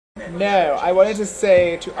No, I wanted to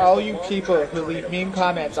say to all you people who leave mean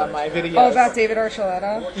comments on my videos. Oh, about David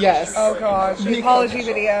Archuleta? Yes. Oh gosh, the apology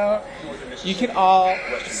video. You can all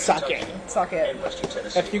suck it. Suck it.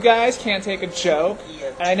 If you guys can't take a joke,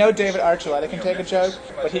 and I know David Archuleta can take a joke,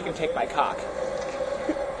 but he can take my cock.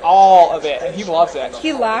 All of it, and he loves it.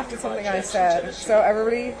 He laughed at something I said, so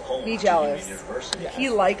everybody be jealous. He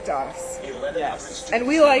liked us. Yes. And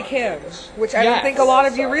we like him, which I don't think a lot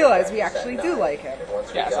of you realize. We actually do like him.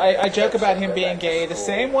 Yes, I joke about him being gay the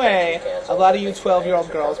same way a lot of you 12-year-old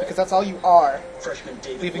girls, because that's all you are,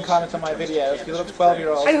 leaving comments on my videos, you little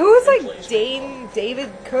 12-year-olds. And who was like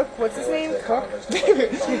David Cook? What's his name? Cook?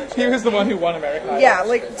 He was the one who won American Idol. Yeah,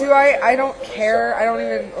 like, I don't care. I don't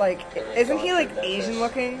even, like, isn't he like Asian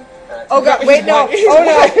looking? Oh god, wait, no.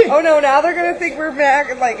 Oh no, now they're gonna think we're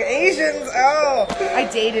back like Asians. Oh, I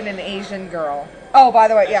dated an Asian girl. Oh, by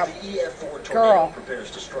the way, yeah. Girl.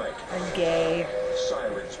 I'm gay.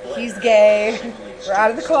 He's gay. We're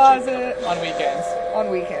out of the closet. On weekends. On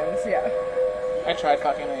weekends, yeah. I tried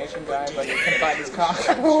fucking an Asian guy, but he couldn't find his cock.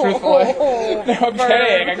 Truthfully. No, I'm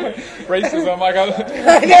kidding. Racism, I got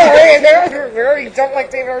I know, right? You don't like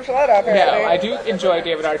David Archuleta, apparently. No, I do enjoy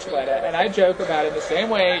David Archuleta, and I joke about it the same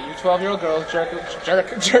way you 12-year-old girls jerk.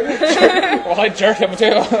 Well, I jerk him too.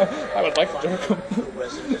 I would like to jerk him.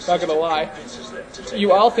 Not gonna lie.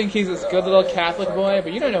 You all think he's this good little Catholic boy,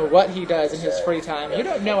 but you don't know what he does in his free time. You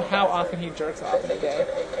don't know how often he jerks off in a day.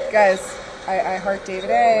 Guys, I heart David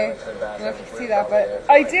A. I don't know if you can see that, but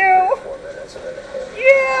I do.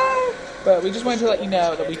 Yeah. But we just wanted to let you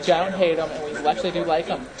know that we don't hate him, and we actually do like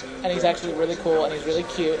him. And he's actually really cool, and he's really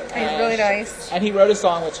cute. And he's really nice. And he wrote a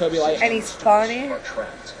song with TOBY LIGHTMAN. And he's funny.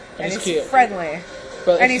 And he's cute. Friendly.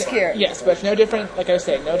 But and he's cute. Yes, but it's no different, like I was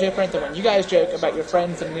saying, no different than when you guys joke about your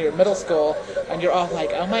friends in your middle school, and you're all like,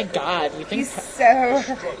 oh my god, you think he's so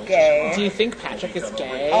gay. Do you think Patrick is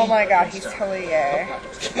gay? Oh my god, he's totally gay.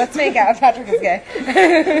 Let's make out Patrick is gay.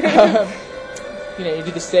 You know, you do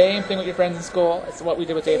the same thing with your friends in school. It's what we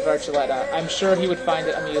did with David Archuleta. I'm sure he would find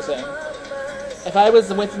it amusing. If I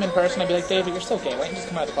was with him in person, I'd be like, David, you're so gay. Why don't you just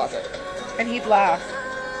come out of the closet? And he'd laugh.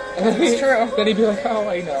 It's true. Then he'd be like, oh,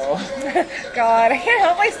 I know. God, I can't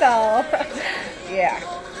help myself. Yeah.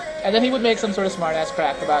 And then he would make some sort of smart-ass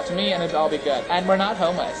crack about to me, and it'd all be good. And we're not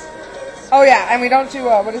homeless. Oh, yeah, and we don't do,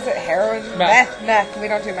 what is it, heroin? Meth. Meth. We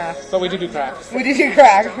don't do meth. But we do crack. We do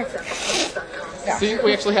crack. No. See,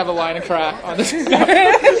 we actually have a line of crack on this.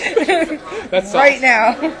 That's right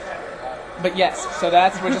now. But yes, so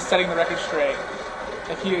we're just setting the record straight.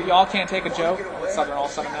 If y'all can't take a joke, Southern all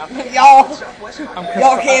Southern now. Y'all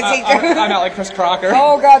can't take jokes. I'm not like Chris Crocker.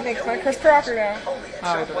 Oh God, make fun of Chris Crocker now.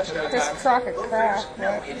 Oh, Chris Crocker, crack.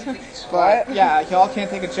 But yeah, y'all can't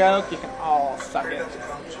take a joke. You can all suck it.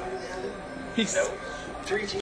 Peace.